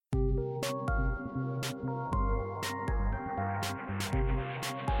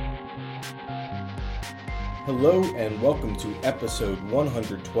Hello and welcome to episode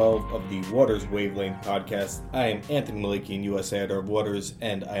 112 of the Waters Wavelength podcast. I am Anthony Malakian, U.S. editor of Waters,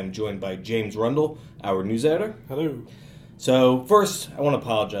 and I am joined by James Rundle, our news editor. Hello. So first, I want to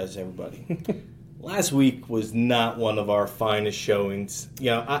apologize to everybody. Last week was not one of our finest showings.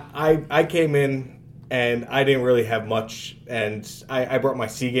 You know, I came in and I didn't really have much, and I brought my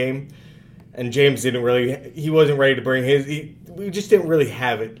C game, and James he wasn't ready to bring his. We just didn't really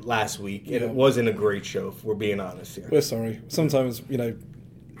have it last week, and it wasn't a great show, if we're being honest here. We're sorry. Sometimes,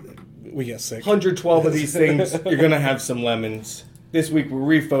 we get sick. 112 of these things, you're going to have some lemons. This week,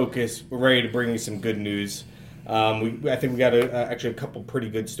 we're refocused. We're ready to bring you some good news. I think we got actually a couple pretty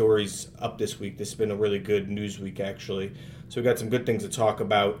good stories up this week. This has been a really good news week, actually. So we got some good things to talk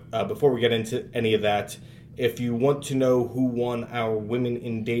about. Before we get into any of that, if you want to know who won our Women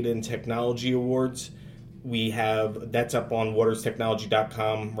in Data and Technology Awards, that's up on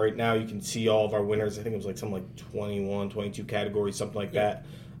waterstechnology.com right now. You can see all of our winners. I think it was something like 21, 22 categories, something like that,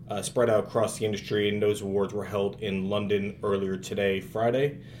 spread out across the industry. And those awards were held in London earlier today,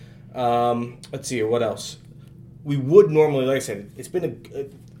 Friday. Let's see here. What else? We would normally, like I said, it's been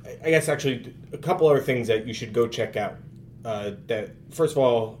a couple other things that you should go check out. First of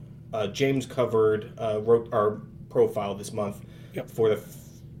all, James wrote our profile this month for the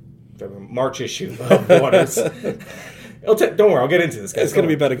March issue of Waters. Don't worry, I'll get into this, guys. It's going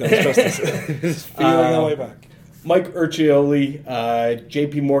to be better, guys. Trust us. It's feeling our way back. Mike Urcioli,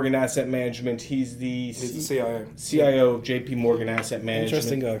 JP Morgan Asset Management. He's the CIO of JP Morgan Asset Management.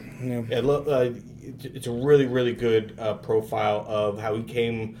 Interesting guy. Yeah. It's a really, really good profile of how he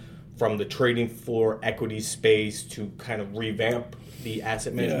came from the trading floor equity space to kind of revamp the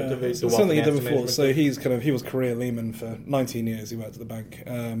asset management division. It's something he did before. So he was career Lehman for 19 years. He worked at the bank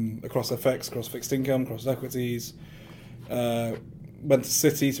across FX, across fixed income, across equities. Went to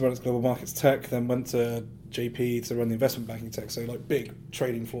Citi to run its global markets tech. Then went to JP to run the investment banking tech. So big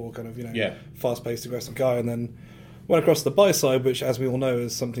trading floor fast-paced, aggressive guy. And then went across to the buy side, which, as we all know,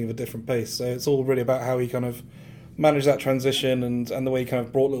 is something of a different pace. So it's all really about how he kind of managed that transition and the way he kind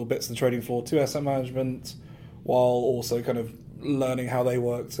of brought little bits of the trading floor to asset management, while also kind of learning how they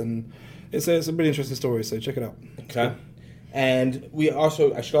worked, and it's a really interesting story, so check it out. Okay. And I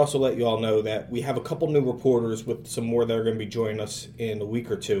should also let you all know that we have a couple new reporters with some more that are going to be joining us in a week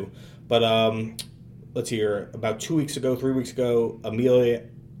or two. But let's hear, about 3 weeks ago, Amelia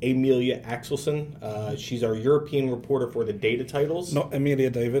Axelson. She's our European reporter for the data titles. Not Amelia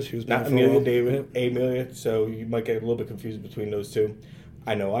David, who's been not Amelia David, Amelia. So you might get a little bit confused between those two.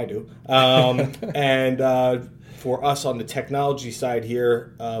 I know I do. And for us on the technology side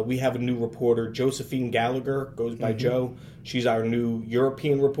here, we have a new reporter, Josephine Gallagher, goes by Joe. She's our new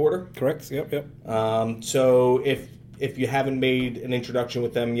European reporter. Correct. Yep. So if you haven't made an introduction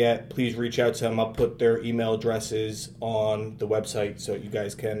with them yet, please reach out to them. I'll put their email addresses on the website so you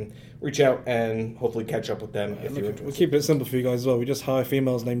guys can reach out and hopefully catch up with them if you're interested. We'll keep it simple for you guys as well. We just hire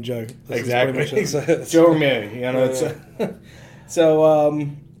females named Joe. Exactly. Joe or Mary. So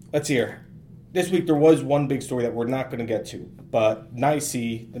let's hear. This week there was one big story that we're not going to get to, but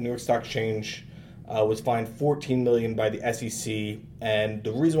NYSE, the New York Stock Exchange, was fined $14 million by the SEC, and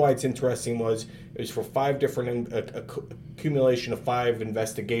the reason why it's interesting was it was for accumulation of 5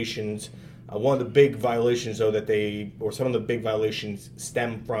 investigations. One of the big violations, though, some of the big violations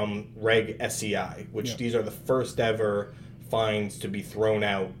stem from Reg SCI, which these are the first ever fines to be thrown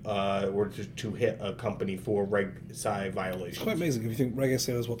out or to hit a company for Reg SCI violations. It's quite amazing if you think Reg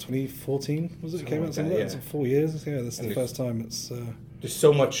SCI was 2014? Was it? Came out something like that? It's 4 years. Yeah, this is the first time it's. There's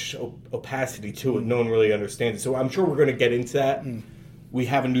so much opacity to it, no one really understands it. So I'm sure we're going to get into that. We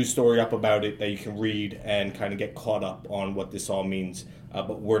have a news story up about it that you can read and kind of get caught up on what this all means.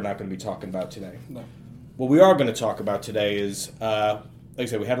 But we're not going to be talking about today. No. What we are going to talk about today is, like I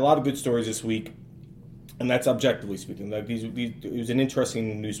said, we had a lot of good stories this week. And that's objectively speaking. It was an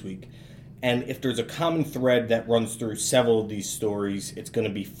interesting news week. And if there's a common thread that runs through several of these stories, it's going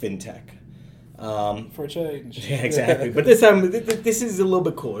to be fintech. For a change. Yeah, exactly. But this time, this is a little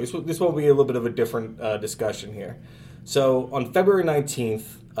bit cooler. This will be a little bit of a different discussion here. So on February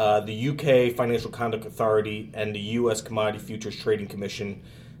 19th, the UK Financial Conduct Authority and the US Commodity Futures Trading Commission,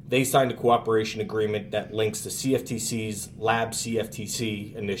 they signed a cooperation agreement that links the CFTC's Lab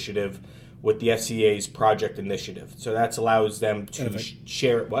CFTC initiative with the FCA's Project Initiative. So that allows them to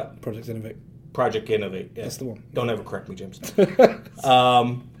share what? Project Innovate. Project Innovate. Yeah. That's the one. Don't ever correct me, James.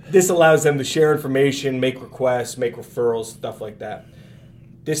 This allows them to share information, make requests, make referrals, stuff like that.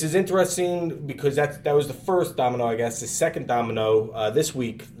 This is interesting because that was the first domino, I guess. The second domino, this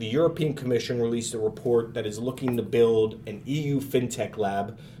week, the European Commission released a report that is looking to build an EU fintech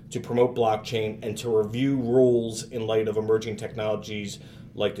lab to promote blockchain and to review rules in light of emerging technologies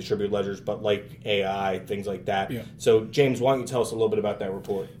like distributed ledgers, but like AI, things like that. Yeah. So, James, why don't you tell us a little bit about that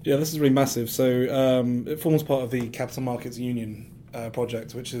report? Yeah, this is really massive. So it forms part of the Capital Markets Union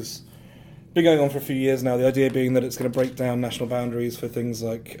project, which has been going on for a few years now. The idea being that it's going to break down national boundaries for things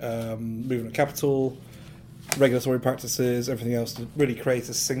like movement of capital, regulatory practices, everything else, to really create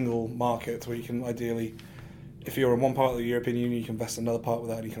a single market where you can ideally, if you're in one part of the European Union, you can invest in another part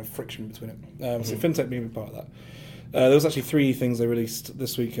without any kind of friction between it. So fintech being a big part of that. There was actually 3 things they released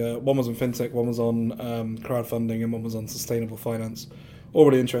this week. One was on fintech, one was on crowdfunding, and one was on sustainable finance. All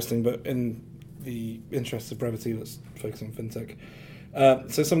really interesting, but in the interest of brevity, let's focus on fintech.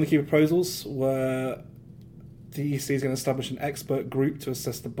 So some of the key proposals were the EC is going to establish an expert group to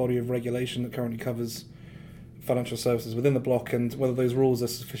assess the body of regulation that currently covers financial services within the bloc and whether those rules are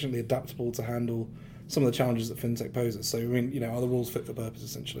sufficiently adaptable to handle some of the challenges that fintech poses. So, I mean, are the rules fit for purpose,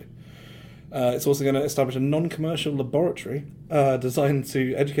 essentially? It's also going to establish a non-commercial laboratory designed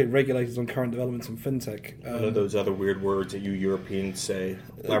to educate regulators on current developments in fintech. One of those other weird words that you Europeans say.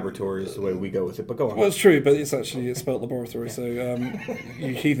 Laboratory is the way we go with it, but go on. Well, it's true, but it's spelled laboratory, so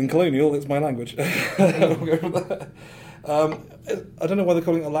you heathen colonial, it's my language. We'll go from there. I don't know why they're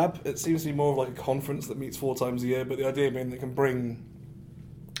calling it a lab. It seems to be more of like a conference that meets 4 times a year, but the idea being that it can bring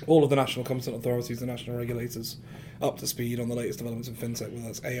all of the national competent authorities, the national regulators, up to speed on the latest developments in fintech, whether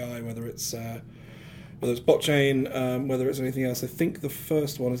it's AI, whether it's blockchain, whether it's anything else. I think the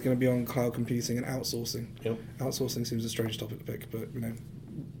first one is going to be on cloud computing and outsourcing. Yep. Outsourcing seems a strange topic to pick, but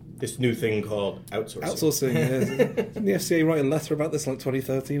this new thing called outsourcing. Outsourcing. Didn't the FCA write a letter about this in like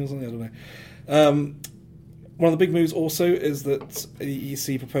 2013 or something? I don't know. One of the big moves also is that the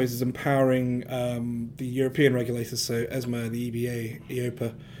EC proposes empowering the European regulators, so ESMA, the EBA,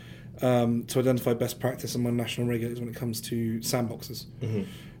 EIOPA, to identify best practice among national regulators when it comes to sandboxes.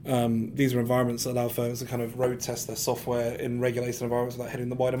 Mm-hmm. These are environments that allow firms to kind of road test their software in regulated environments without hitting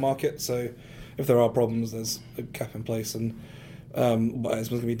the wider market. So if there are problems, there's a cap in place. And what ESMA's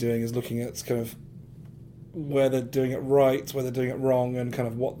going to be doing is looking at kind of where they're doing it right, where they're doing it wrong, and kind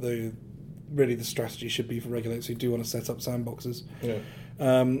of what the strategy should be for regulators who do want to set up sandboxes. Yeah.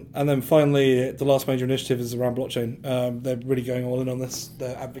 And then finally, the last major initiative is around blockchain. They're really going all in on this.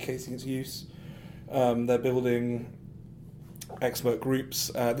 They're advocating its use. They're building expert groups.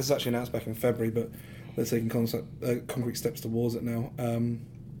 This is actually announced back in February, but they're taking concrete steps towards it now.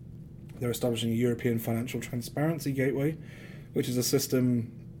 They're establishing a European Financial Transparency Gateway, which is a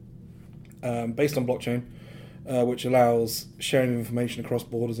system based on blockchain, which allows sharing of information across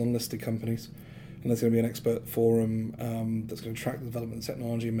borders on listed companies. And there's going to be an expert forum that's going to track the development of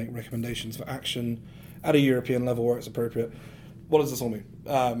technology and make recommendations for action at a European level where it's appropriate. What does this all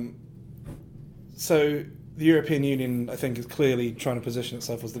mean? So the European Union, I think, is clearly trying to position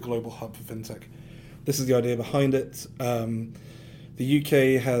itself as the global hub for fintech. This is the idea behind it. The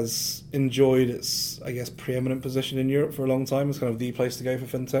UK has enjoyed its, I guess, preeminent position in Europe for a long time. It's kind of the place to go for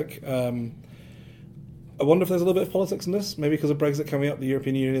fintech. I wonder if there's a little bit of politics in this. Maybe because of Brexit coming up, the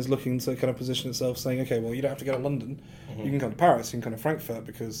European Union is looking to kind of position itself, saying, okay, well, you don't have to go to London. Mm-hmm. You can come to Paris, you can come to Frankfurt,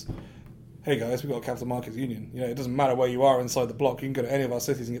 because, hey guys, we've got a Capital Markets Union. It doesn't matter where you are inside the block. You can go to any of our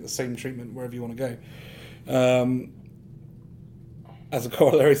cities and get the same treatment wherever you want to go. As a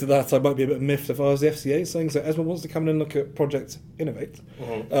corollary to that, I might be a bit miffed if I was the FCA, saying so ESMA wants to come in and look at Project Innovate,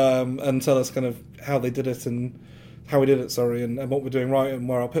 and tell us kind of how they did it and how we did it, and what we're doing right and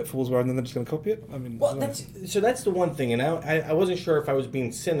where our pitfalls were, and then they're just going to copy it. I mean, well, that's the one thing, and I wasn't sure if I was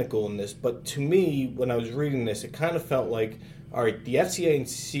being cynical in this, but to me, when I was reading this, it kind of felt like, all right, the FCA and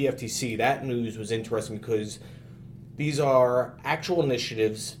CFTC, that news was interesting because these are actual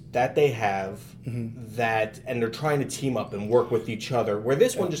initiatives that they have and they're trying to team up and work with each other, where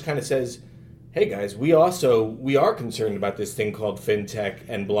this one just kind of says, hey guys, we are concerned about this thing called fintech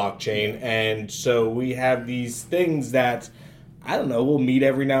and blockchain, and so we have these things that, I don't know, we'll meet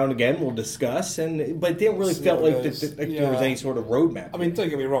every now and again, we'll discuss, but it didn't really feel like there was any sort of roadmap. I mean, don't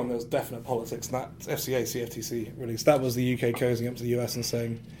get me wrong, there's definite politics in that FCA, CFTC release. That was the UK cozying up to the US and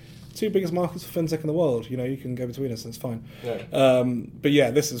saying, 2 biggest markets for fintech in the world, you can go between us and it's fine. Yeah. But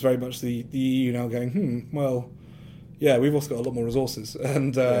yeah, this is very much the EU now going, well, yeah, we've also got a lot more resources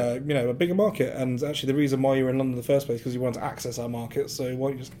and, a bigger market. And actually the reason why you were in London in the first place is because you wanted to access our market. So why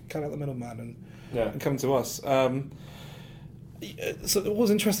don't you just cut out the middleman and come to us? So what was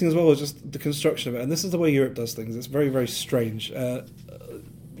interesting as well was just the construction of it. And this is the way Europe does things. It's very, very strange.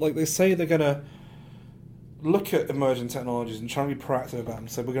 Like they say they're going to look at emerging technologies and try and be proactive about them.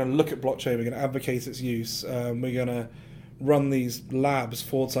 So we're going to look at blockchain, we're going to advocate its use, we're going to run these labs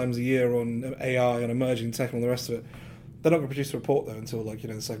 4 times a year on AI and emerging tech and all the rest of it. They're not going to produce a report though until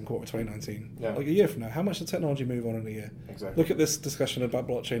the second quarter of 2019. Yeah. Like a year from now, how much does technology move on in a year? Exactly. Look at this discussion about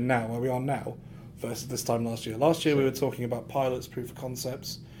blockchain now, where we are now, versus this time last year. Last year we were talking about pilots, proof of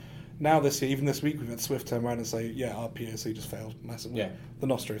concepts. Now this year, even this week, we've had Swift turn around and say, yeah, our POC just failed massively. Yeah. The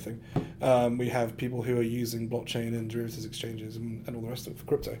Nostro thing. We have people who are using blockchain and derivatives exchanges and all the rest of it for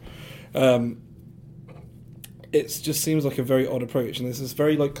crypto. It just seems like a very odd approach, and this is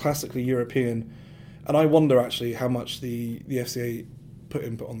very classically European. And I wonder actually how much the FCA put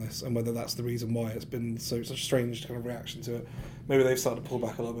input on this, and whether that's the reason why it's been such a strange kind of reaction to it. Maybe they've started to pull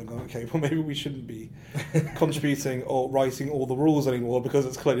back a little bit and go, okay, well maybe we shouldn't be contributing or writing all the rules anymore because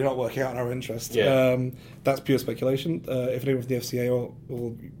it's clearly not working out in our interest. Yeah. That's pure speculation. If anyone from the FCA or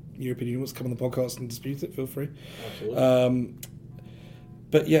European Union wants to come on the podcast and dispute it, feel free. Absolutely.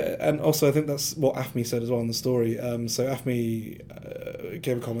 But yeah, and also I think that's what AFME said as well in the story. So AFME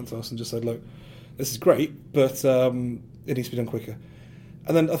gave a comment to us and just said, look, this is great, but it needs to be done quicker.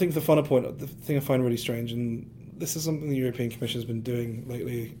 And then I think the final point, the thing I find really strange, and this is something the European Commission has been doing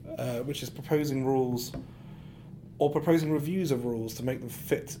lately, which is proposing rules or proposing reviews of rules to make them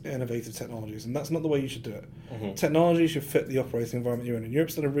fit innovative technologies. And that's not the way you should do it. Mm-hmm. Technology should fit the operating environment you're in. And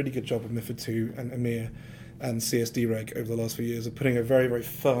Europe's done a really good job of MiFID II and EMIR and CSD Reg over the last few years of putting a very, very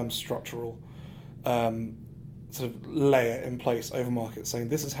firm structural sort of layer in place over markets, saying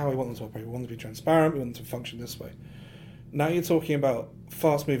this is how we want them to operate. We want them to be transparent. We want them to function this way. Now you're talking about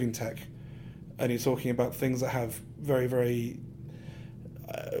fast-moving tech, and you're talking about things that have very, very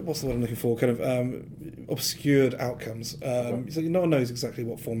what's the word I'm looking for? Kind of obscured outcomes. So no one knows exactly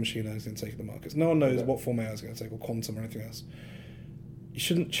what form machine learning is going to take in the markets. No one knows what form AI is going to take, or quantum, or anything else. You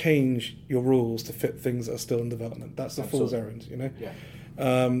shouldn't change your rules to fit things that are still in development. That's the fool's errand, Yeah.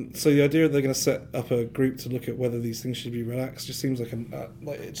 So the idea that they're going to set up a group to look at whether these things should be relaxed just seems like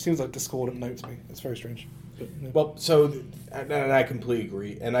it seems like discordant note to me. It's very strange. Yeah. Well, and I completely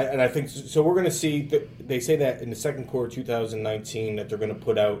agree, and I think so. We're going to see that they say that in the second quarter 2019 that they're going to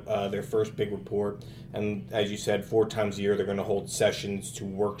put out their first big report, and as you said, 4 times a year they're going to hold sessions to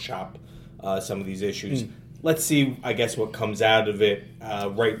workshop some of these issues. Let's see, I guess, what comes out of it.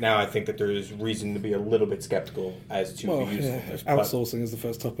 Right now, I think that there is reason to be a little bit skeptical as to the use of this. Outsourcing is the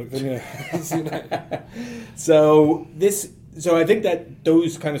first topic, then yeah. So I think that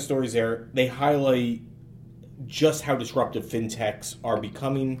those kind of stories there, they highlight just how disruptive fintechs are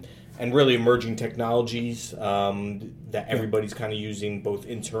becoming, and really emerging technologies that everybody's kind of using both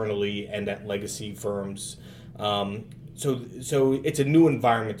internally and at legacy firms. So it's a new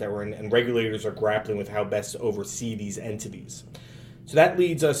environment that we're in, and regulators are grappling with how best to oversee these entities. So that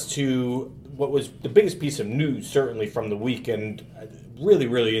leads us to what was the biggest piece of news, certainly from the weekend. Really,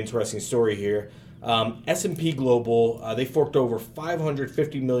 really interesting story here. S&P Global, they forked over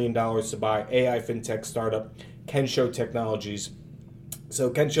 $550 million to buy AI fintech startup Kensho Technologies.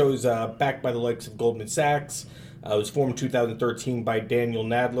 So Kensho is backed by the likes of Goldman Sachs. It was formed in 2013 by Daniel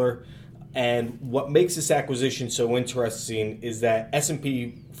Nadler. And what makes this acquisition so interesting is that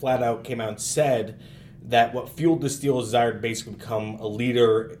S&P flat out came out and said that what fueled this deal is desire to basically become a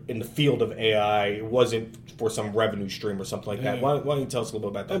leader in the field of AI. It wasn't for some revenue stream or something like that. Why don't you tell us a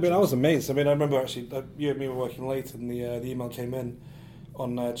little bit about that? I was amazed. I remember actually you and me were working late, and the email came in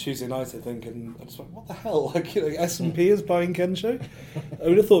on Tuesday night, I think, and I just went, what the hell? S&P is buying Kensho? I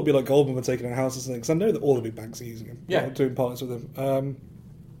would have thought it'd be like Goldman were taking a house or something, because I know that all the big banks are using them. Yeah. Doing partners with them.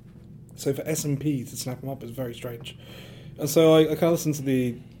 So for S&P to snap them up is very strange. And so I kind of listened to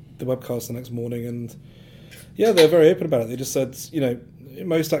the webcast the next morning, and yeah, they're very open about it. They just said, in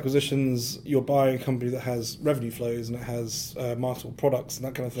most acquisitions, you're buying a company that has revenue flows and it has marketable products and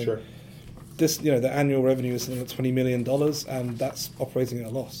that kind of thing. Sure. This, the annual revenue is something like $20 million, and that's operating at a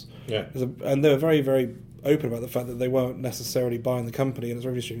loss. Yeah. And they were very, very open about the fact that they weren't necessarily buying the company and its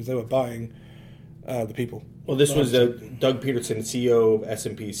revenue streams, they were buying the people. Well, this was Doug Peterson, CEO of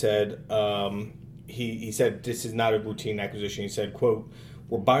S&P, said, he said this is not a routine acquisition. He said, quote,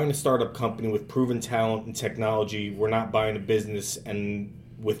 "We're buying a startup company with proven talent and technology. We're not buying a business and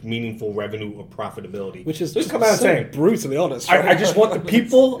with meaningful revenue or profitability." Which is just come out saying brutally honest. Right? I just want the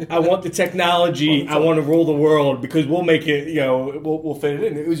people. I want the technology. I want to rule the world because we'll make it. We'll fit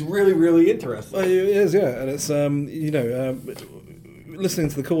it in. It was really, really interesting. Well, it is, yeah, and it's listening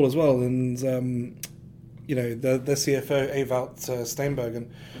to the call as well, and the CFO Ewout Steenbergen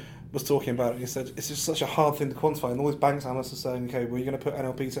was talking about it. He said it's just such a hard thing to quantify, and all these banks analysts are saying, okay, well, you're going to put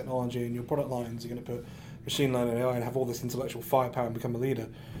NLP technology in your product lines, you're going to put machine learning AI and have all this intellectual firepower and become a leader.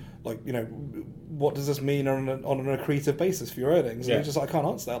 like, what does this mean on an accretive basis for your earnings? And he's just like, I can't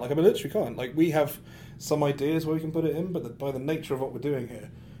answer that. Like, I literally can't. Like, we have some ideas where we can put it in, but by the nature of what we're doing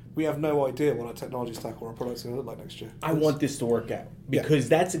here, we have no idea what our technology stack or our product's going to look like next year. I want this to work out because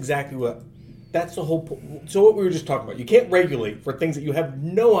that's exactly that's the whole point. So what we were just talking about, you can't regulate for things that you have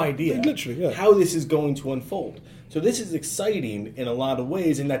no idea how this is going to unfold. So this is exciting in a lot of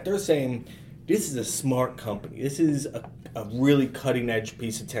ways in that they're saying this is a smart company. This is a really cutting edge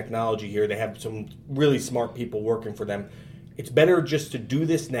piece of technology here. They have some really smart people working for them. It's better just to do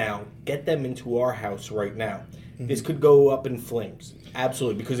this now, get them into our house right now. Mm-hmm. This could go up in flames.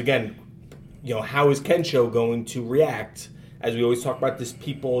 Absolutely. Because again, how is Kensho going to react? As we always talk about this,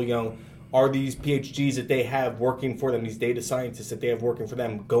 people, are these PhDs that they have working for them, these data scientists that they have working for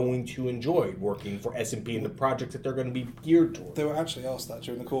them, going to enjoy working for S&P and the projects that they're going to be geared toward? They were actually asked that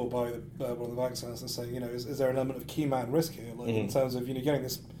during the call by one of the bank analysts saying, is there an element of key man risk here? Like, in terms of, getting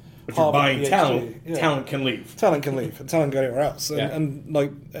this But you're buying PhD, talent, talent can leave. Talent can leave, and talent can go anywhere else. And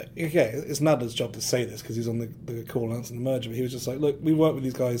it's Nadler's job to say this because he's on the call announcing the merger, but he was just like, look, we work with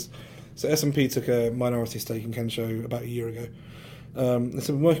these guys. So S&P took a minority stake in Kensho about a year ago. So we've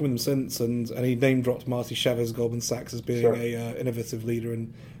been working with them since, and he name dropped Marty Chavez, Goldman Sachs, as being a innovative leader,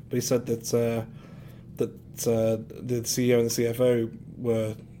 but he said that the CEO and the CFO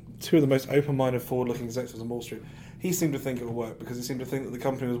were two of the most open-minded, forward-looking executives on Wall Street. He seemed to think it would work because he seemed to think that the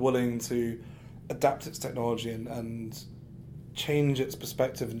company was willing to adapt its technology and change its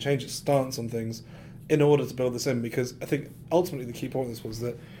perspective and change its stance on things in order to build this in. Because I think ultimately the key point of this was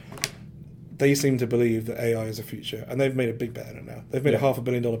that they seem to believe that AI is a future, and they've made a big bet on it now. They've made a $500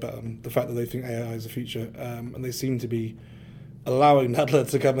 million bet on the fact that they think AI is a future, and they seem to be allowing Nadler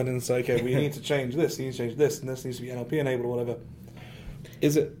to come in and say, okay, we need to change this, we need to change this, and this needs to be NLP enabled or whatever.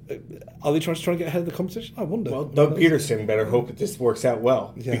 Are they trying to get ahead of the competition? I wonder. Well, Doug Peterson better hope that this works out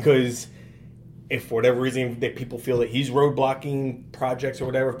well, because if for whatever reason that people feel that he's roadblocking projects or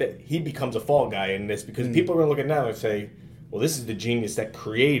whatever, that he becomes a fall guy in this, because people are going to look at it now and say, well, this is the genius that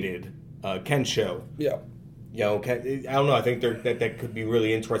created Kensho. Yeah. I don't know. I think that could be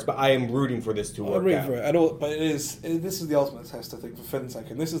really interesting, but I am rooting for this to work out. For it. But this is the ultimate test, I think, for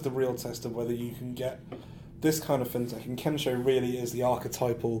fintech, and this is the real test of whether you can get this kind of fintech. And Kensho really is the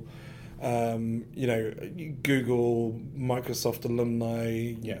archetypal, Google, Microsoft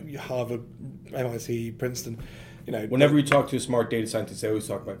alumni, Harvard, MIT, Princeton. Whenever you talk to a smart data scientist, they always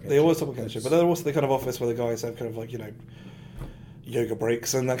talk about Kensho. They always talk about Kensho, but they're also the kind of office where the guys have kind of like, yoga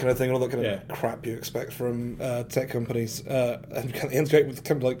breaks and that kind of thing, all that kind of crap you expect from tech companies, and kind of integrate with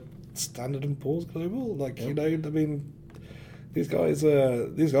kind of like Standard & Poor's Global. These guys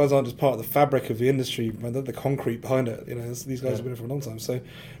aren't just part of the fabric of the industry, man. They're the concrete behind it. These guys have been here for a long time. So,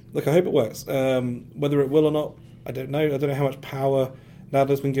 look, I hope it works. Whether it will or not, I don't know. I don't know how much power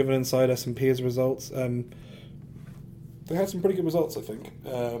Nadler's been given inside S&P as a result. They had some pretty good results, I think,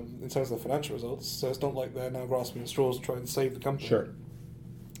 in terms of their financial results. So it's not like they're now grasping at straws to try and save the company. Sure.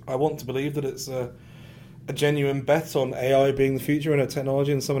 I want to believe that it's a genuine bet on AI being the future and a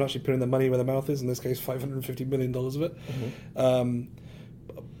technology, and someone actually putting their money where their mouth is. In this case, $550 million of it. Mm-hmm.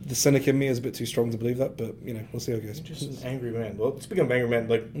 The cynic in me is a bit too strong to believe that, but we'll see how it goes. Just an angry man. Well, speaking of angry man,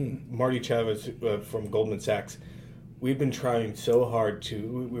 Marty Chavez from Goldman Sachs. We've been trying so hard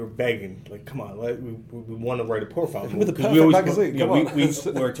we were begging, like, come on, we want to write a profile. With the perfect magazine,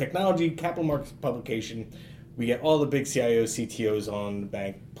 we're a technology capital markets publication. We get all the big CIOs, CTOs on the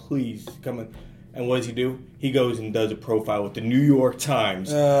bank. Please, come on. And what does he do? He goes and does a profile with the New York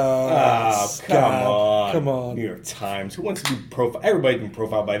Times. Come on. New York Times. Who wants to do profile? Everybody's been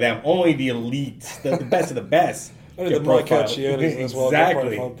profiled by them. Only the elite, the best of the best. Only the Mike Caccioli's as well.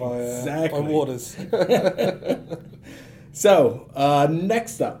 Exactly. By Waters. So,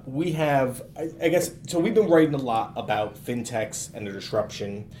 next up, we have, I guess, so we've been writing a lot about fintechs and the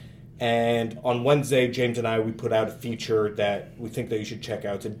disruption. And on Wednesday, James and I, we put out a feature that we think that you should check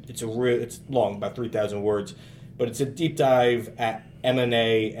out. It's long, about 3,000 words, but it's a deep dive at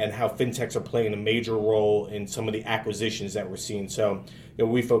M&A and how fintechs are playing a major role in some of the acquisitions that we're seeing. So,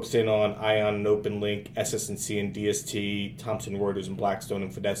 we focused in on Ion and OpenLink, SS&C and DST, Thomson Reuters and Blackstone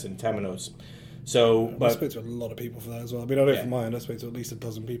and Fidessa and Temenos. So, I spoke to a lot of people for that as well. I mean, I know from mine, I spoke to at least a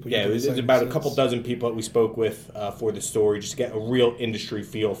dozen people. Yeah, it's about a couple dozen people that we spoke with for the story, just to get a real industry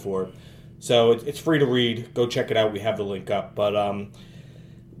feel for it. So it's free to read. Go check it out. We have the link up. But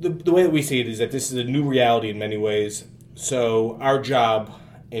the way that we see it is that this is a new reality in many ways. So our job,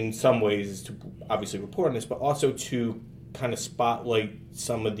 in some ways, is to obviously report on this, but also to kind of spotlight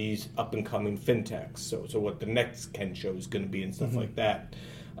some of these up-and-coming fintechs. So what the next Kensho is going to be and stuff like that.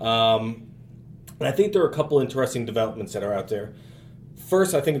 And I think there are a couple interesting developments that are out there.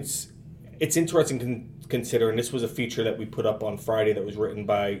 First, I think it's interesting to consider, and this was a feature that we put up on Friday that was written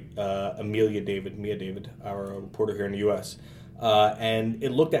by Mia David, our reporter here in the U.S. And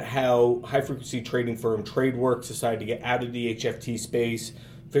it looked at how high-frequency trading firm TradeWorks decided to get out of the HFT space,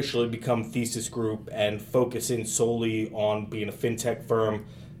 officially become Thesis Group, and focus in solely on being a fintech firm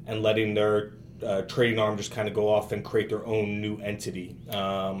and letting their trading arm just kind of go off and create their own new entity.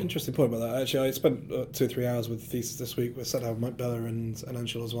 Interesting point about that. Actually, I spent 2 or 3 hours with Thesis this week. We sat down with Mike Bella and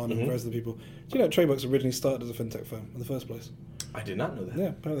Anshul as one and various other people. Do you know TradeWorks originally started as a fintech firm in the first place? I did not know that. Yeah,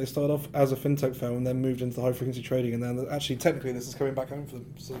 apparently they started off as a fintech firm and then moved into the high frequency trading, and then actually technically this is coming back home for them.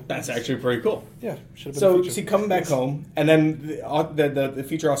 So that's actually pretty cool. Yeah, should have been. So a feature. see, coming back home, and then the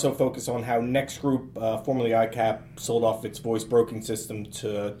feature also focused on how Next Group, formerly ICAP, sold off its voice broking system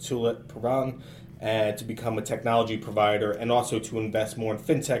to Tulit Pravan, and to become a technology provider, and also to invest more in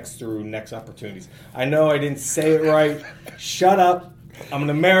fintechs through Next Opportunities. I know I didn't say it right. Shut up. I'm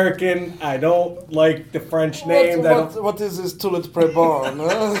an American. I don't like the French names. What is this Tulit Pravan?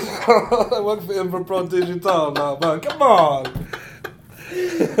 I work for Infopro Digital now, man. Come on.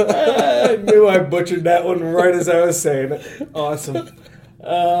 I knew I butchered that one right as I was saying it. Awesome.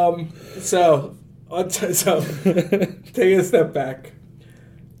 So take a step back.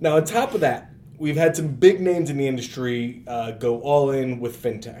 Now, on top of that, we've had some big names in the industry go all in with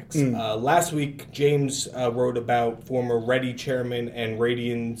fintechs. Last week, James wrote about former Ready chairman and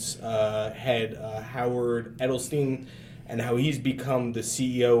Radian's head, Howard Edelstein, and how he's become the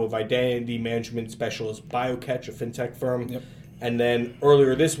CEO of identity management specialist BioCatch, a fintech firm. Yep. And then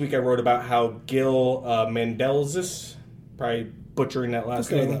earlier this week, I wrote about how Gil Mandelzis, probably butchering that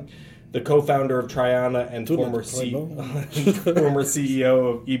last name, the co-founder of Triana and former CEO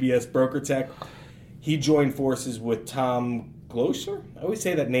of EBS BrokerTech, he joined forces with Tom Gloser. I always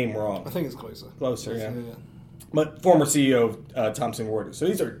say that name wrong. I think it's Gloser. Gloser, yeah. But former CEO of Thomson Reuters. So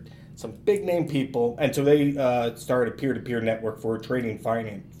these are some big name people, and so they started a peer-to-peer network for trade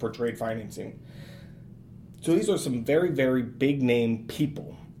financing. So these are some very, very big name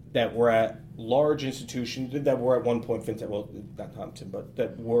people that were at large institutions that were at one point fintech, well, not Thompson, but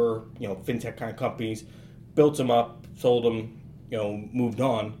that were, fintech kind of companies, built them up, sold them, moved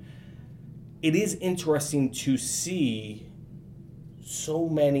on. It is interesting to see so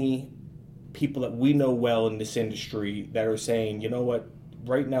many people that we know well in this industry that are saying, you know what,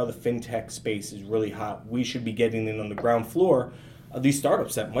 right now the fintech space is really hot. We should be getting in on the ground floor of these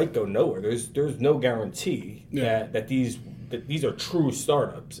startups that might go nowhere. There's no guarantee that these are true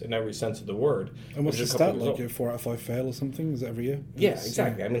startups in every sense of the word. And what's the stat, like 4 out of 5 fail or something? Is that every year? Yeah,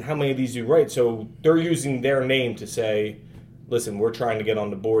 exactly. I mean, how many of these do right? So they're using their name to say, listen, we're trying to get on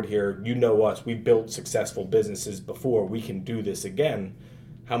the board here. You know us. We've built successful businesses before. We can do this again.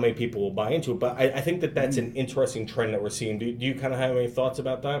 How many people will buy into it? But I think that's an interesting trend that we're seeing. Do you kind of have any thoughts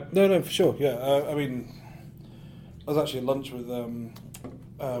about that? No, for sure. Yeah, I mean, I was actually at lunch with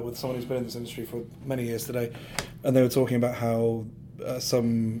someone who's been in this industry for many years today, and they were talking about how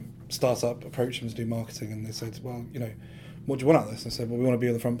some startup approached them to do marketing, and they said, well, what do you want out of this? And I said, well, we want to be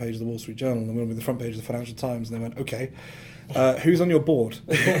on the front page of the Wall Street Journal, and we want to be on the front page of the Financial Times. And they went, okay, who's on your board?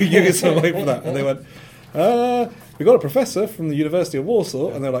 You get some away from that. And they went, we got a professor from the University of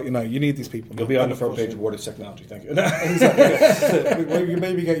Warsaw, and they're like, you need these people. You'll be on the front page of Waters Technology, thank you. Exactly.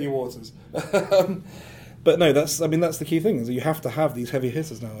 Maybe get you Waters. But no, that's the key thing, is that you have to have these heavy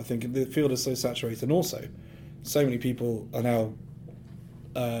hitters now. I think the field is so saturated, and also so many people are now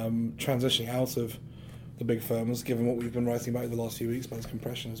transitioning out of the big firms, given what we've been writing about in the last few weeks about this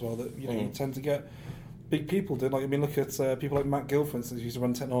compression as well, that you tend to get big people look at people like Matt Gill, for instance, who used to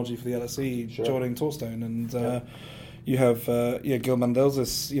run technology for the LSE, joining Torstone, and you have Gil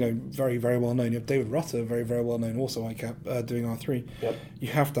Mandelzis, very, very well known. You have David Rutter, very, very well known, also ICAP, doing R3. Yep. You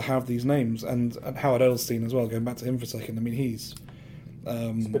have to have these names, and Howard Edelstein as well. Going back to him for a second, I mean, he's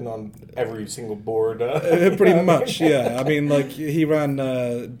been on every single board. Pretty much, yeah. I mean, he ran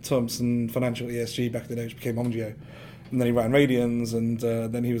Thompson Financial ESG back in the day, which became Omgeo. And then he ran Radians, and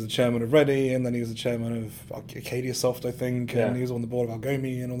then he was the chairman of Ready, and then he was the chairman of Acadia Soft, I think, and he was on the board of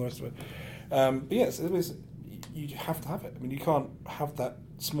Algomi and all the rest of it. But yes, you have to have it. I mean, you can't have that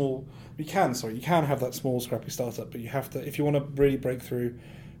small. You can have that small, scrappy startup, but you have to, if you want to really break through,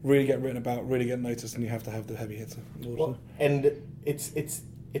 really get written about, really get noticed, and you have to have the heavy hitter. Well, and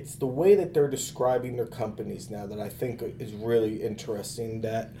it's the way that they're describing their companies now that I think is really interesting.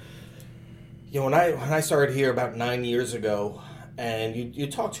 That when I started here about 9 years ago, and you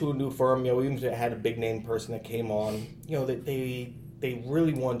talk to a new firm, even if it had a big name person that came on, that they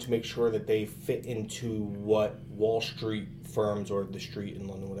really wanted to make sure that they fit into what Wall Street firms or the street in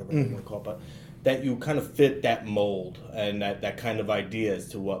London, whatever you want to call it, but that you kind of fit that mold and that kind of idea as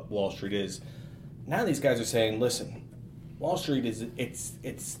to what Wall Street is. Now these guys are saying, listen, Wall Street is it's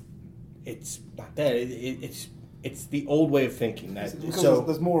not that it's the old way of thinking. Because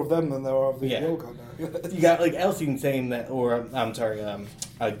there's more of them than there are of the old guy now. You got like Elstein saying that, or I'm sorry,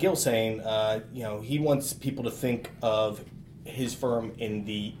 Gil saying, he wants people to think of his firm in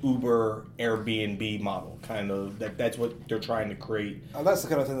the Uber Airbnb model, kind of. That's what they're trying to create. And that's the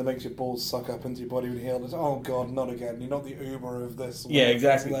kind of thing that makes your balls suck up into your body when you hear this. Oh God, not again! You're not the Uber of this. Yeah,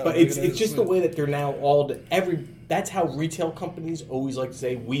 exactly. But it's just the way that they're now all That's how retail companies always like to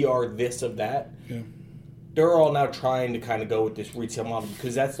say we are this of that. Yeah. They're all now trying to kind of go with this retail model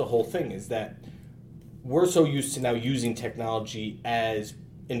because that's the whole thing, is that we're so used to now using technology as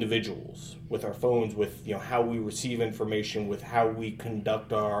individuals with our phones, with how we receive information, with how we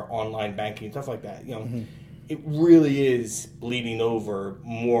conduct our online banking, stuff like that. It really is bleeding over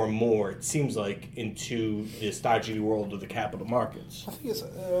more and more, it seems like, into the stodgy world of the capital markets. I think it's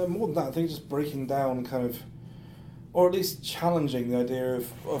more than that. I think just breaking down kind of, or at least challenging the idea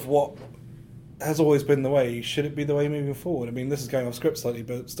of what has always been the way. Should it be the way moving forward? I mean, this is going off script slightly,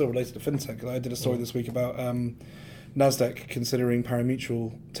 but still related to fintech. I did a story this week about NASDAQ considering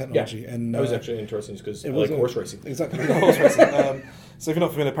parimutuel technology. Yeah, and that was actually interesting because I like horse racing. Exactly, horse racing. So if you're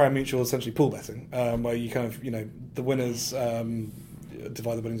not familiar, parimutuel is essentially pool betting, where you kind of, the winners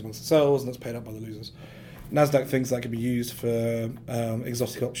divide the winnings amongst themselves, and that's paid up by the losers. NASDAQ thinks that could be used for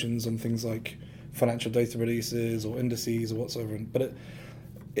exotic options on things like financial data releases or indices or whatsoever. But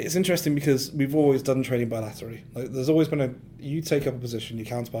it's interesting because we've always done trading bilaterally. Like, there's always been you take up a position, your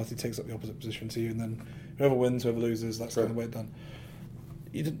counterparty takes up the opposite position to you, and then whoever wins, whoever loses, that's kind of the way it's done.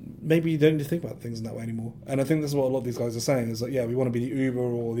 Maybe you don't need to think about things in that way anymore. And I think this is what a lot of these guys are saying, is that, we want to be the Uber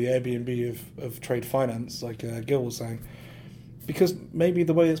or the Airbnb of trade finance, like Gil was saying. Because maybe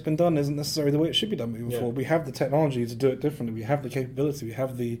the way it's been done isn't necessarily the way it should be done moving forward. We have the technology to do it differently. We have the capability. We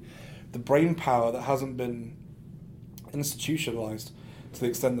have the brain power that hasn't been institutionalized to the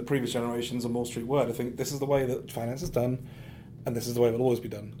extent that previous generations on Wall Street were. I think this is the way that finance is done, and this is the way it will always be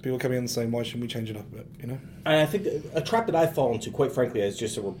done. People coming in and saying, why shouldn't we change it up a bit, And I think a trap that I've fallen into, quite frankly, as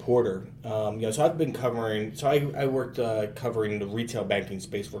just a reporter, so I've been covering, I worked covering the retail banking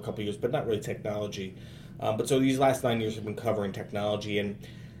space for a couple of years, but not really technology. But so these last 9 years I've been covering technology, and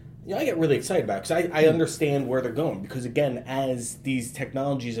I get really excited about it because I understand where they're going. Because again, as these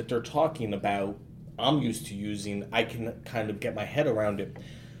technologies that they're talking about, I'm used to using, I can kind of get my head around it.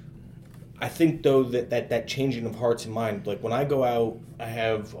 I think, though, that changing of hearts and minds, like when I go out, I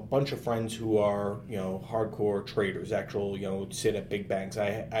have a bunch of friends who are, hardcore traders, sit at big banks.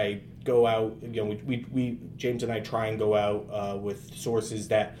 I go out, we James and I try and go out with sources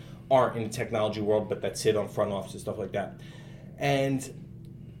that aren't in the technology world, but that sit on front office and stuff like that. And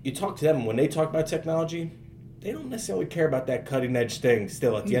you talk to them, when they talk about technology, they don't necessarily care about that cutting edge thing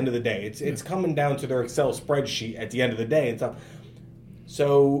still at the end of the day. It's coming down to their Excel spreadsheet at the end of the day and stuff.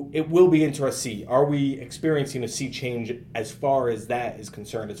 So it will be interesting to see. Are we experiencing a sea change as far as that is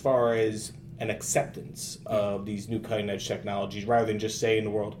concerned, as far as an acceptance of these new cutting edge technologies, rather than just saying to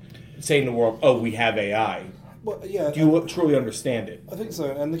the world, oh, we have AI. Well, yeah. Do you truly understand it? I think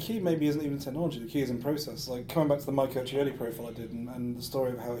so. And the key maybe isn't even technology. The key is in process. Like coming back to the Mike Occhielli profile I did and the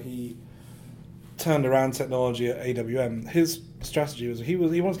story of how he turned around technology at AWM. His strategy was he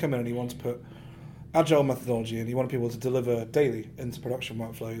wanted to come in and he wanted to put agile methodology and he wanted people to deliver daily into production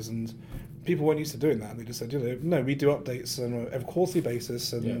workflows, and people weren't used to doing that. They just said, no, we do updates on a quarterly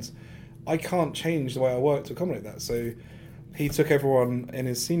basis, and I can't change the way I work to accommodate that. So he took everyone in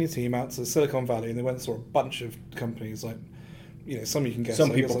his senior team out to Silicon Valley, and they went and saw a bunch of companies, like, some you can guess.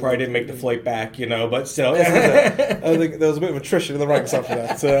 Some people probably didn't make the flight back, but still. I think there was a bit of attrition in the ranks after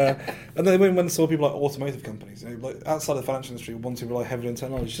that. And then they went and saw people like automotive companies, like outside of the financial industry, wanting to rely heavily on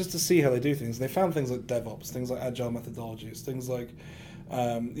technology just to see how they do things. And they found things like DevOps, things like agile methodologies, things like,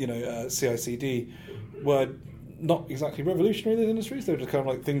 CI/CD, were not exactly revolutionary in those industries. They were just kind of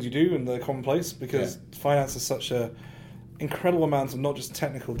like things you do and they're commonplace, because finance is such a incredible amount of not just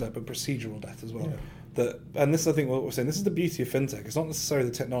technical debt but procedural debt as well. And this is, I think, what we're saying. This is the beauty of fintech. It's not necessarily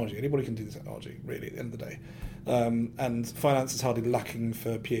the technology. Anybody can do the technology, really, at the end of the day. And finance is hardly lacking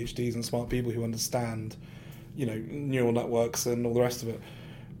for PhDs and smart people who understand, neural networks and all the rest of it.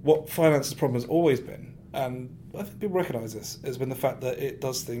 What finance's problem has always been, and I think people recognise this, has been the fact that it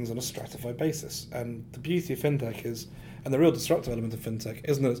does things on a stratified basis. And the beauty of fintech is, and the real disruptive element of fintech,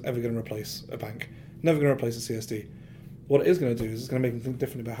 isn't that it's ever going to replace a bank, never going to replace a CSD. What it is going to do is it's going to make them think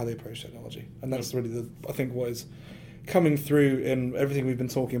differently about how they approach technology, and that's really I think what is coming through in everything we've been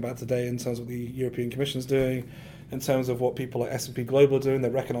talking about today in terms of what the European Commission's doing, in terms of what people like S&P Global are doing.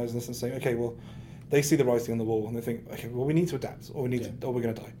 They're recognising this and saying, okay, well, they see the writing on the wall and they think, okay, well, we need to adapt, or we're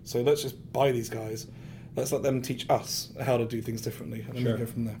going to die. So let's just buy these guys. Let's let them teach us how to do things differently, and then we go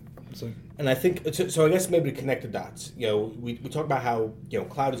from there. So, and I think so. I guess maybe to connect the dots, we talk about how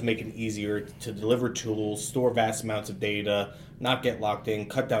cloud is making it easier to deliver tools, store vast amounts of data, not get locked in,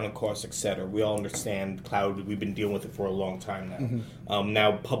 cut down on costs, etc. We all understand cloud. We've been dealing with it for a long time now. Mm-hmm.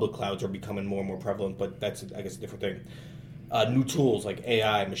 Now public clouds are becoming more and more prevalent, but that's I guess a different thing. New tools like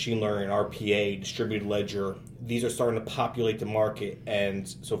AI, machine learning, RPA, distributed ledger, these are starting to populate the market, and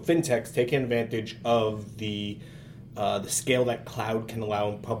so fintechs taking advantage of the scale that cloud can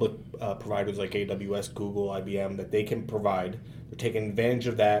allow public providers like AWS, Google, IBM that they can provide. They're taking advantage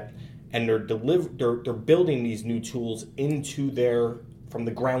of that, and they're building these new tools from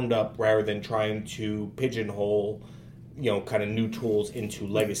the ground up rather than trying to pigeonhole kind of new tools into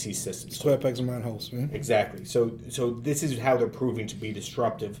legacy systems. Square pegs and round holes. Yeah? Exactly. So this is how they're proving to be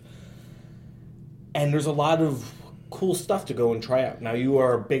disruptive. And there's a lot of cool stuff to go and try out. Now, you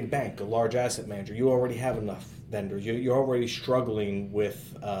are a big bank, a large asset manager. You already have enough vendors. You're already struggling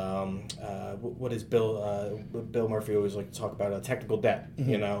with, what is Bill Murphy always like to talk about, technical debt,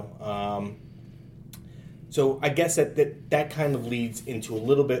 So I guess that kind of leads into a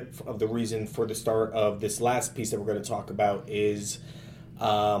little bit of the reason for the start of this last piece that we're going to talk about is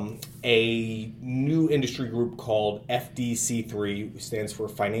a new industry group called FDC3, which stands for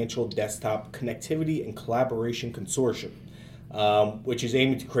Financial Desktop Connectivity and Collaboration Consortium, which is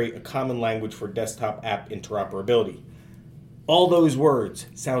aiming to create a common language for desktop app interoperability. All those words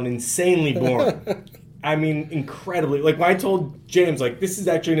sound insanely boring. I mean, incredibly. Like, when I told James, this is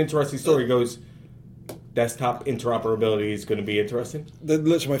actually an interesting story, he goes, desktop interoperability is going to be interesting.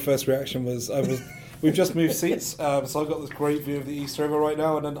 Literally, my first reaction was, we've just moved seats, so I've got this great view of the East River right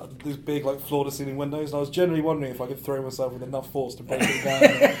now, and then these big, floor-to-ceiling windows, and I was generally wondering if I could throw myself with enough force to break it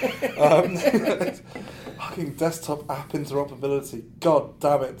down. Fucking desktop app interoperability. God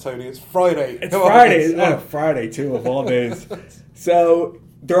damn it, Tony, it's Friday. It's Friday. Friday, too, of all days. So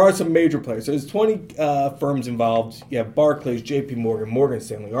there are some major players. So there's 20 firms involved. You have Barclays, JP Morgan, Morgan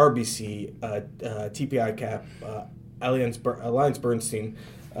Stanley, RBC, TPI Cap, Alliance Bernstein,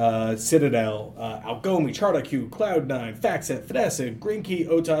 Citadel, Algomi, ChartIQ, Cloud9, FactSet, Fidessa, GreenKey,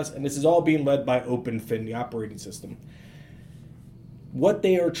 OTAS, and this is all being led by OpenFin, the operating system. What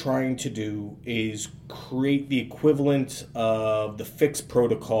they are trying to do is create the equivalent of the FIX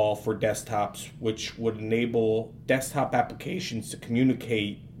protocol for desktops, which would enable desktop applications to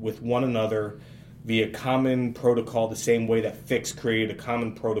communicate with one another via common protocol, the same way that FIX created a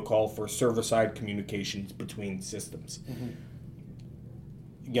common protocol for server-side communications between systems. Mm-hmm.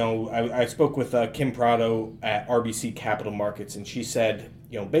 I spoke with Kim Prado at RBC Capital Markets, and she said,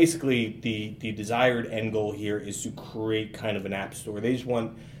 basically the desired end goal here is to create kind of an app store.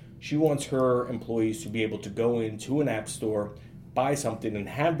 She wants her employees to be able to go into an app store, buy something, and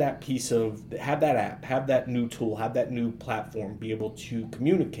have that app, have that new tool, have that new platform, be able to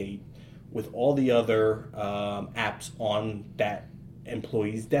communicate with all the other apps on that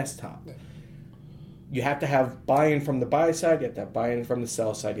employee's desktop. Yeah. You have to have buy-in from the buy side, you have to have buy-in from the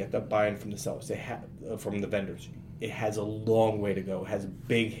sell side, you have to have buy-in from the sellers, from the vendors. It has a long way to go. It has a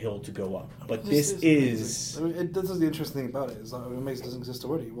big hill to go up. But this is... this is the interesting thing about it. Is I'm amazed it doesn't exist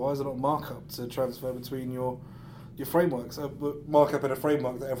already. Why is it not markup to transfer between your frameworks? Markup in a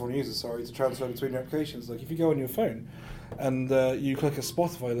framework that everyone uses, to transfer between your applications. Like, if you go on your phone and you click a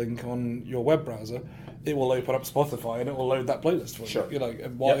Spotify link on your web browser, it will open up Spotify and it will load that playlist for you. Sure.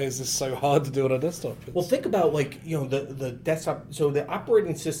 Why is this so hard to do on a desktop? Well, think about, the desktop... So the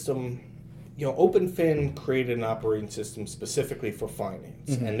operating system... OpenFin created an operating system specifically for finance,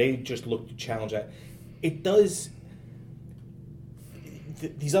 mm-hmm. and they just looked to challenge that. It does.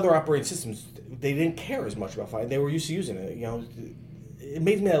 These other operating systems, they didn't care as much about finance. They were used to using it. It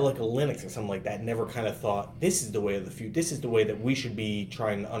made me like a Linux or something like that. Never kind of thought this is the way of the future. This is the way that we should be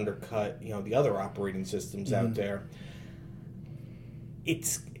trying to undercut, the other operating systems mm-hmm. out there.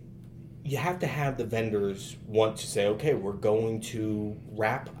 You have to have the vendors want to say, okay, we're going to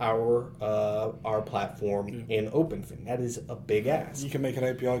wrap our platform in OpenFin. That is a big ask. You can make an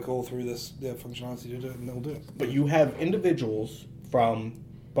API call through this functionality to do it, and they'll do it. But you have individuals from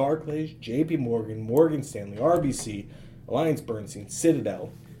Barclays, JP Morgan, Morgan Stanley, RBC, Alliance Bernstein,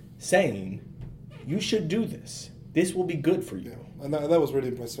 Citadel, saying, you should do this. This will be good for you. Yeah. And that was really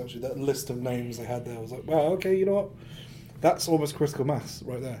impressive, actually. That list of names they had there was like, wow, okay, you know what? That's almost critical mass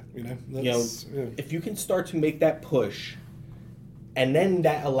right there, If you can start to make that push, And then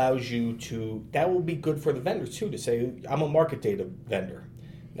that allows you to, that will be good for the vendors too, to say, I'm a market data vendor.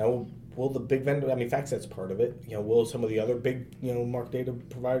 Now, will the big vendor, I mean, FactSet's part of it. Will some of the other big, market data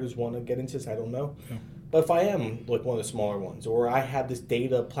providers want to get into this? I don't know. Yeah. But if I am like one of the smaller ones, or I have this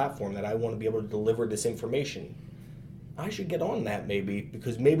data platform that I want to be able to deliver this information, I should get on that maybe,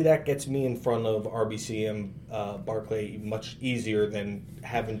 because maybe that gets me in front of RBC and Barclay much easier than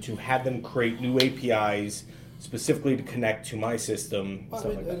having to have them create new APIs specifically to connect to my system.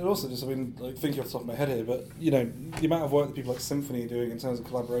 Well, and also just, thinking off the top of my head here, but the amount of work that people like Symphony are doing in terms of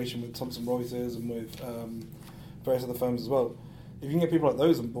collaboration with Thomson Reuters and with various other firms as well. If you can get people like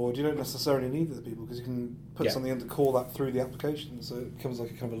those on board, you don't necessarily need those people, because you can put something in to call that through the application, so it becomes like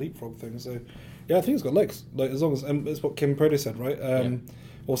a kind of a leapfrog thing. So, yeah, I think it's got legs. Like, as long as, and it's what Kim Proto said, right?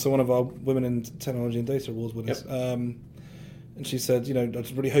 Also, one of our Women in Technology and Data Awards winners. And she said, I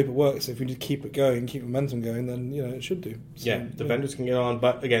just really hope it works. If we just keep it going, keep momentum going, then it should do. So, the vendors can get on,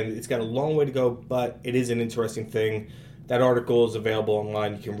 but again, it's got a long way to go. But it is an interesting thing. That article is available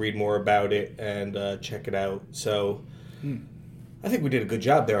online. You can read more about it and check it out. So. I think we did a good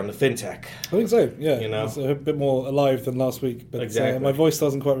job there on the fintech. I think so, yeah. It's a bit more alive than last week. But exactly. My voice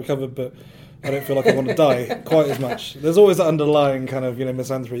hasn't quite recovered, but I don't feel like I want to die quite as much. There's always that underlying kind of,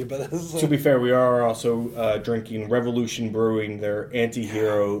 misanthropy. But to be fair, we are also drinking Revolution Brewing, their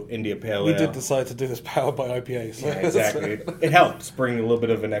anti-hero India Pale Ale. We did decide to do this powered by IPA. So. Yeah, exactly. It helps bring a little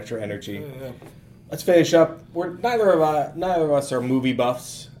bit of an extra energy. Yeah. Let's finish up. Neither of us are movie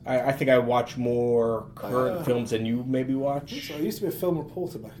buffs. I think I watch more current films than you maybe watch. So I used to be a film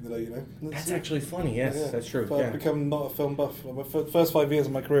reporter back in the day, That's actually funny, yes, that's true. But I've become not a film buff. My first 5 years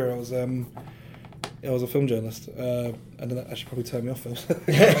of my career, I was a film journalist, and then that actually probably turned me off films.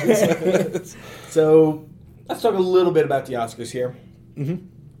 So let's talk a little bit about the Oscars here. Mm-hmm.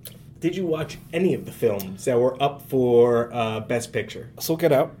 Did you watch any of the films that were up for Best Picture? I saw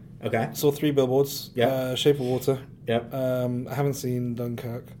Get Out. Okay. I saw Three Billboards. Yep. Shape of Water. Yep. I haven't seen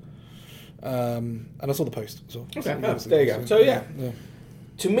Dunkirk. And I saw The Post. So, okay. There you go. So yeah.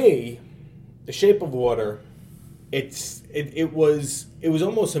 To me, The Shape of Water, it was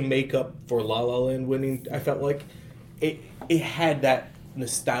almost a makeup for La La Land winning. I felt like it had that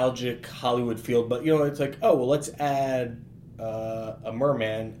nostalgic Hollywood feel, but it's like, oh well, let's add a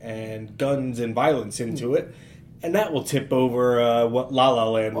merman and guns and violence into it. And that will tip over what La La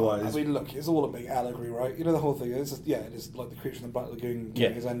Land was. I mean, look, it's all a big allegory, right? The whole thing is, it is like the creature in the Black Lagoon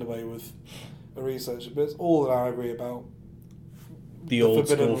getting his end away with a research, but it's all an allegory about the old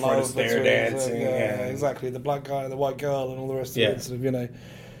school Fred Astaire dancing. Exactly. The black guy and the white girl and all the rest of it. Sort of, and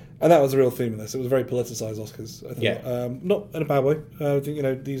that was the real theme of this. It was very politicised Oscars, I think. Not in a bad way. I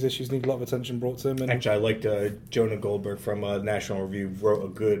think, these issues need a lot of attention brought to them. And actually, I liked Jonah Goldberg from National Review wrote a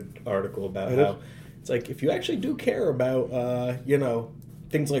good article about how... It's like, if you actually do care about,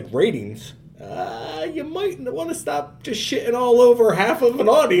 things like ratings, you might want to stop just shitting all over half of an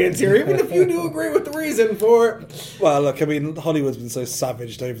audience here, even if you do agree with the reason for it. Well, look, I mean, Hollywood's been so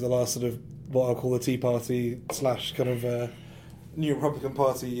savaged over the last sort of, what I'll call the Tea Party / kind of New Republican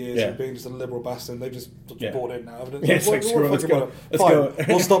Party years of being just a liberal bastion. They've just bought in now. Let's go.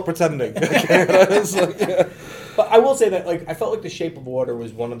 We'll stop pretending. But I will say that, I felt like The Shape of Water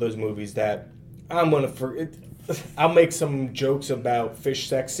was one of those movies that I'll make some jokes about fish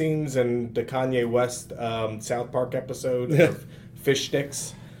sex scenes and the Kanye West South Park episode of Fish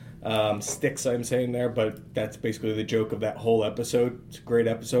Sticks. Sticks, I'm saying there, but that's basically the joke of that whole episode. It's a great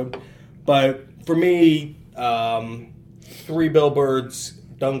episode. But for me, Three Billboards,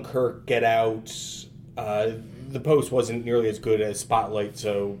 Dunkirk, Get Out, The Post wasn't nearly as good as Spotlight,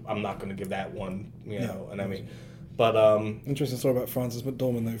 so I'm not going to give that one, and I mean... But interesting story about Frances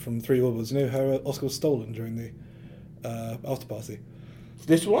McDormand though from Three Billboards. Her Oscar was stolen during the after party.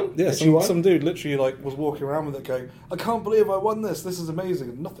 This one? Yeah, some dude literally was walking around with it going, I can't believe I won this. This is amazing.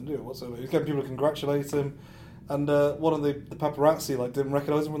 And nothing to do with it whatsoever. He was getting people to congratulate him. And one of the paparazzi didn't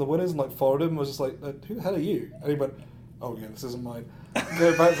recognise him from the winners and followed him and was just like, who the hell are you? And he went, oh yeah, this isn't mine.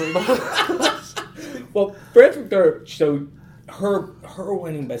 Go back to him. Well, Frances McDormand, so her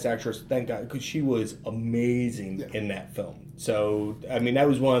winning Best Actress, thank God, because she was amazing in that film. So, I mean, that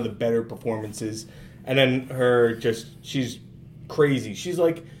was one of the better performances. And then she's crazy. She's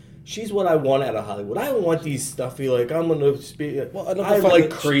what I want out of Hollywood. I don't want these stuffy, I'm going to speak. Well, I like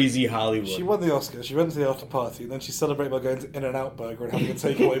crazy Hollywood. She won the Oscar. She went to the after party, and then she celebrated by going to In-N-Out Burger and having a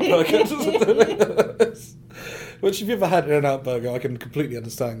takeaway burger. Which, if you've ever had In-N-Out Burger, I can completely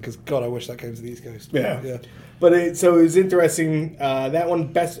understand, because, God, I wish that came to the East Coast. Yeah. But it was interesting. That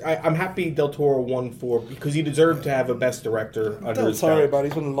one, I'm happy Del Toro won because he deserved to have a Best Director under his belt.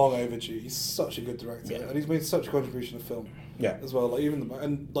 He's been long overdue. He's such a good director, and he's made such a contribution to film. Yeah. as well.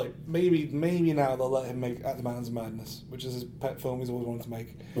 Like maybe now they'll let him make At the Mountains of Madness, which is his pet film he's always wanted to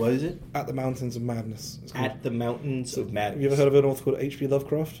make. What is it? At the Mountains of Madness. At the Mountains of Madness. Have you ever heard of an author called H.P.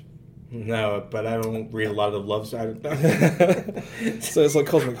 Lovecraft? No, but I don't read a lot of love side. So it's like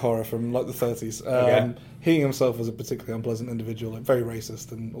cosmic horror from like the 30s. Okay. He himself was a particularly unpleasant individual, like very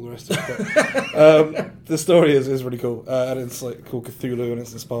racist and all the rest of it. But, the story is really cool, and it's like called Cthulhu, and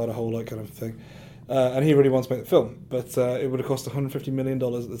it's inspired a whole like kind of thing. And he really wants to make the film, but it would have cost $150 million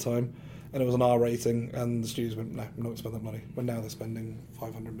at the time, and it was an R rating, and the studios went, no, we're not going to spend that money. But now they're spending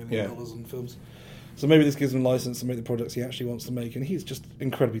 $500 million on films. So maybe this gives him license to make the projects he actually wants to make, and he's just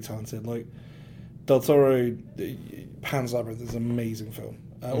incredibly talented. Like Del Toro, Pan's Labyrinth is an amazing film.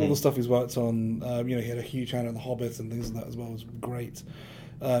 All the stuff he's worked on, he had a huge hand in The Hobbit and things like that as well, was great.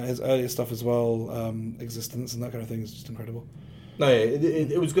 His earlier stuff as well, Existence and that kind of thing is just incredible. No, yeah,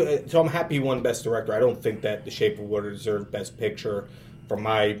 it was good. So I'm happy he won Best Director. I don't think that The Shape of Water deserved Best Picture. For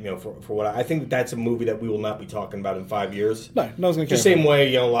my, for what I think that's a movie that we will not be talking about in 5 years. No one's going to care. The same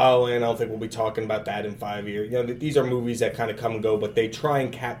way, La La Land, I don't think we'll be talking about that in 5 years. These are movies that kind of come and go, but they try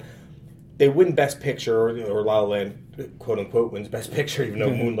and they win Best Picture, or La La Land, quote unquote, wins Best Picture, even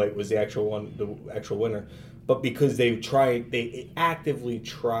though Moonlight was the actual winner. But because they actively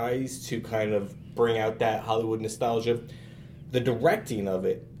tries to kind of bring out that Hollywood nostalgia. The directing of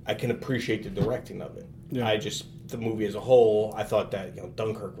it, I can appreciate the directing of it. Yeah. The movie as a whole, I thought that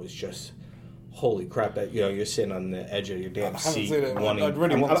Dunkirk was just holy crap. That you're sitting on the edge of your damn seat.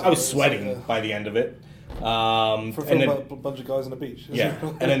 I was sweating by the end of it. For a film about a bunch of guys on the beach. Yeah,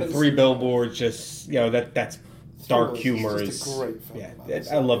 and then Three Billboards. Just that's dark humor is a great film. Yeah,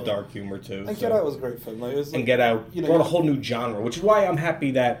 I love dark humor too. And Get Out was a great film. And Get Out brought a whole new genre, which is why I'm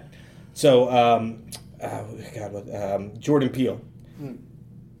happy that. So, Jordan Peele.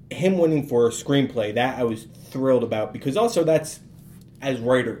 Him winning for a screenplay, that I was thrilled about, because also that's, as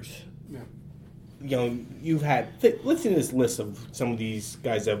writers, you've had, listen to this list of some of these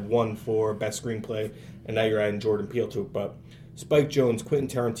guys that have won for best screenplay, and now you're adding Jordan Peele to it, but Spike Jonze, Quentin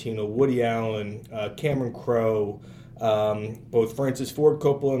Tarantino, Woody Allen, Cameron Crowe, both Francis Ford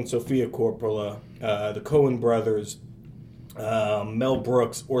Coppola and Sofia Coppola, the Coen brothers, Mel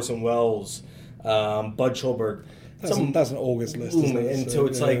Brooks, Orson Welles, Bud Schulberg. That's an August list, isn't it? And so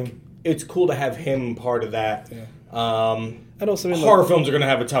it's it's cool to have him part of that. Yeah. And also, horror films are going to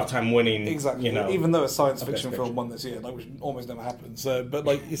have a tough time winning. Exactly. Even though a science fiction film won this year, which almost never happens. So, but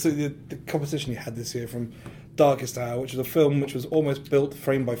the competition you had this year from Darkest Hour, which was a film which was almost built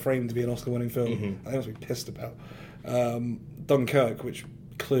frame by frame to be an Oscar-winning film, I think I must be pissed about. Dunkirk, which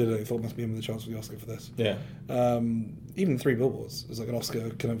clearly they thought must be him with a chance for the Oscar for this. Yeah. Even Three Billboards was like an Oscar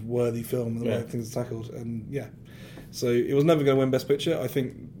kind of worthy film, and the way things are tackled, and so it was never going to win Best Picture. I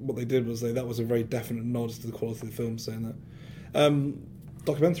think what they did was that was a very definite nod to the quality of the film, saying that.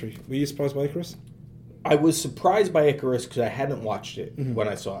 Documentary. Were you surprised by Icarus? I was surprised by Icarus because I hadn't watched it when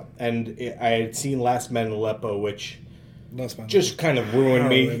I saw it, and I had seen Last Man in Aleppo, which just kind of ruined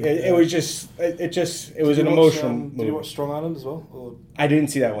me. It was an emotional movie. Did you watch Strong Island as well? Or I didn't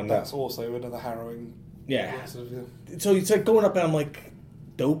see that one. That's also another harrowing. Yeah. So it's like going up, and I'm like,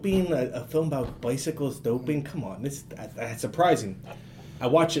 doping, a film about bicycles doping. Come on, that's surprising. I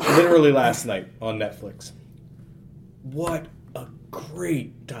watched it literally last night on Netflix. What a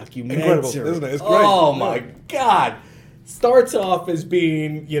great documentary! Incredible, isn't it? It's great. Oh my god! Starts off as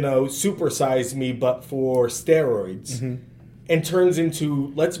being Super Size Me, but for steroids, and turns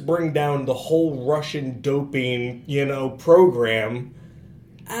into let's bring down the whole Russian doping program.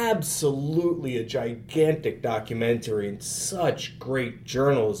 Absolutely a gigantic documentary and such great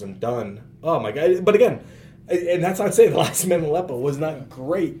journalism done. Oh my god! But again, and that's not saying The Last Man in Aleppo was not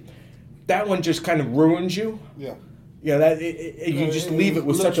great. That one just kind of ruins you. Yeah. Yeah, you just leave it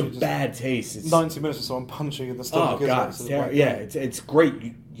with such a bad taste. It's 90 minutes of someone punching in the stomach. Oh god, it's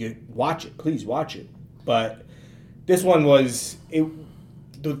great. You watch it, please watch it. But this one was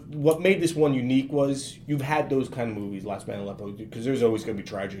what made this one unique was you've had those kind of movies, Last Man in Aleppo, because there's always going to be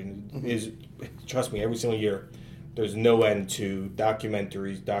tragedy. Trust me, every single year, there's no end to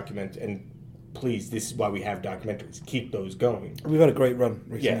documentaries, and please, this is why we have documentaries. Keep those going. We've had a great run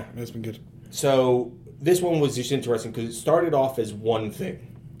recently. Yeah. It's been good. So this one was just interesting because it started off as one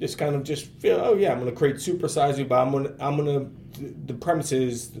thing. Just kind of just feel, I'm going to create Super Size Me, but I'm going to, the premise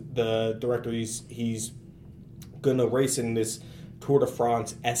is the director, he's going to race in this Tour de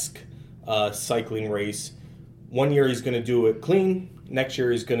France-esque cycling race. One year he's going to do it clean. Next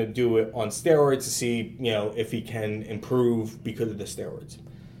year he's going to do it on steroids to see, if he can improve because of the steroids.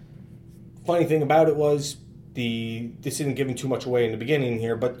 Funny thing about it was this isn't giving too much away in the beginning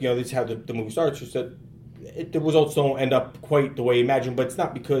here, but this is how the movie starts. Just that the results don't end up quite the way you imagine, but it's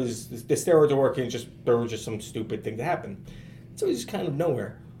not because the steroids are working. It's just there was just some stupid thing that happened. So it's just kind of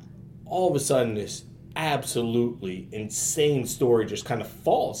nowhere. All of a sudden, this absolutely insane story just kind of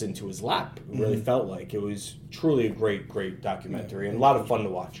falls into his lap. It really felt like it was truly a great documentary and a lot of fun to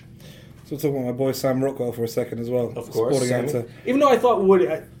watch. So we'll talk about my boy Sam Rockwell for a second as well. Of course, supporting actor. Even though I thought Woody,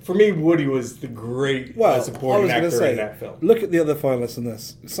 for me, Woody was the great supporting actor in that film. Look at the other finalists in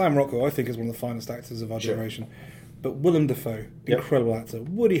this. Sam Rockwell, I think, is one of the finest actors of our generation. But Willem Dafoe, incredible actor.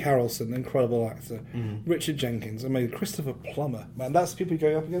 Woody Harrelson, incredible actor. Richard Jenkins, amazing. Christopher Plummer, man, that's people you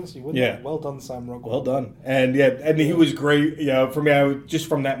go up against. You wouldn't. Yeah. Well done, Sam Rockwell. Well done. And he was great. For me, just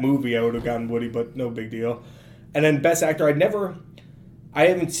from that movie, I would have gotten Woody, but no big deal. And then best actor, I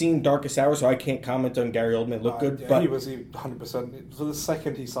haven't seen Darkest Hour, so I can't comment on Gary Oldman. It looked good, but he was 100%. For the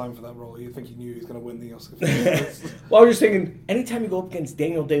second he signed for that role, you think he knew he was going to win the Oscar. Well, I was just thinking, anytime you go up against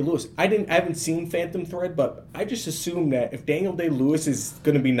Daniel Day-Lewis, I haven't seen Phantom Thread, but I just assume that if Daniel Day-Lewis is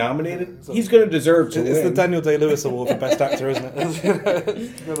going to be nominated, he's going to deserve to win. It's the Daniel Day-Lewis Award for Best Actor, isn't it? It's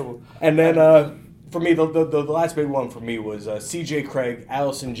incredible. And then for me, the last big one for me was C.J. Craig,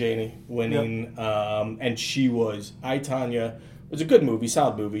 Allison Janney winning, and she was I, Tonya. It was a good movie,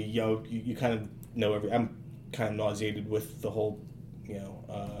 solid movie. You kind of know I'm kind of nauseated with the whole,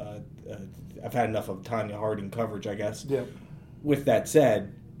 I've had enough of Tonya Harding coverage, I guess. Yeah. With that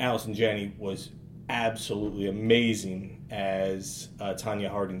said, Allison Janney was absolutely amazing as Tonya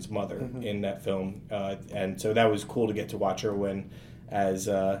Harding's mother in that film, and so that was cool to get to watch her win as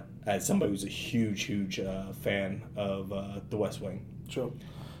somebody who's a huge fan of The West Wing. Sure.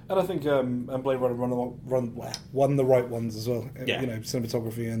 And I think Blade Runner won the right ones as well. Yeah.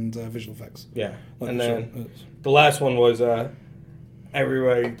 Cinematography and visual effects. Yeah. Like and then the last one was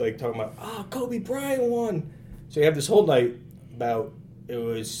everybody talking about, Kobe Bryant won. So you have this whole night about it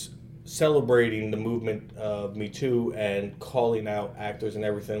was celebrating the movement of Me Too and calling out actors and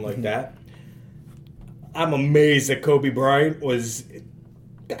everything like that. I'm amazed that Kobe Bryant he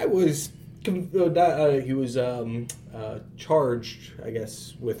was charged, I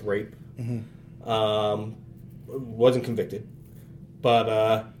guess, with rape. Wasn't convicted,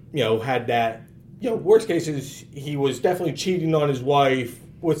 but had that. Worst case is he was definitely cheating on his wife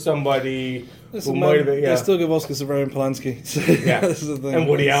with somebody who might have been. They still give Oscars to Roman Polanski. So this is the thing. And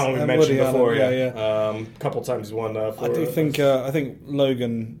Woody Allen we mentioned before. A couple times he won. I do think I think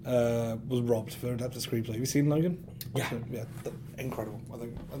Logan was robbed for adapted screenplay. Have you seen Logan? Yeah, incredible. I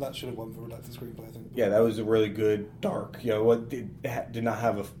think, and that should have won for adapted screenplay. I think. Yeah, that was a really good dark. What did not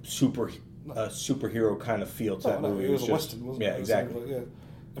have a superhero kind of feel to that movie. It was a western, wasn't it? Yeah, exactly. Yeah.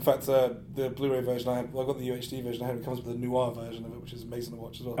 In fact, the Blu-ray version I got the UHD version. It comes with a noir version of it, which is amazing to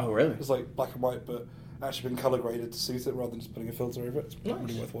watch as well. Oh, really? It's like black and white, but actually been color graded to suit it rather than just putting a filter over it. It's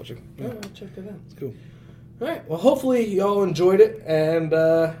really worth watching. Yeah, I'll check that out. It's cool. All right. Well, hopefully y'all enjoyed it, and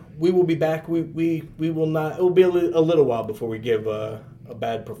we will be back. We will not. It will be a little while before we give a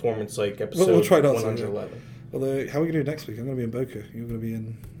bad performance like episode we'll try not 111. To, although, how are we going to do next week? I'm going to be in Boca. You're going to be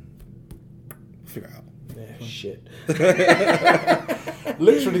in. Figure it out. Yeah, shit.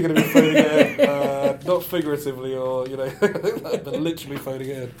 Literally going to be phoning it in, not figuratively or but literally phoning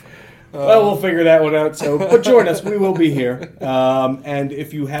it in. Well, we'll figure that one out. So, but join us. We will be here. And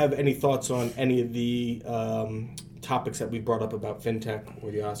if you have any thoughts on any of the topics that we brought up about FinTech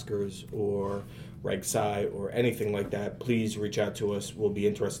or the Oscars or Reg Sci or anything like that, please reach out to us. We'll be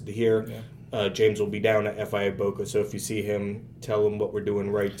interested to hear. Yeah. James will be down at FIA Boca, so if you see him, tell him what we're doing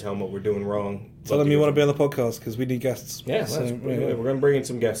right, tell him what we're doing wrong. Tell him you want to be on the podcast because we need guests. Yeah, we're going to bring in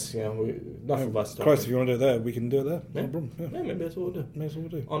some guests. Enough of us. Christ, if you want to do it there, we can do it there. Yeah. No problem. Yeah, maybe that's what we'll do.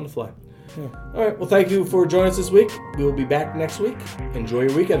 On the fly. Yeah. All right, well, thank you for joining us this week. We will be back next week. Enjoy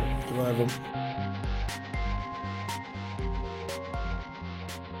your weekend. Goodbye, everyone.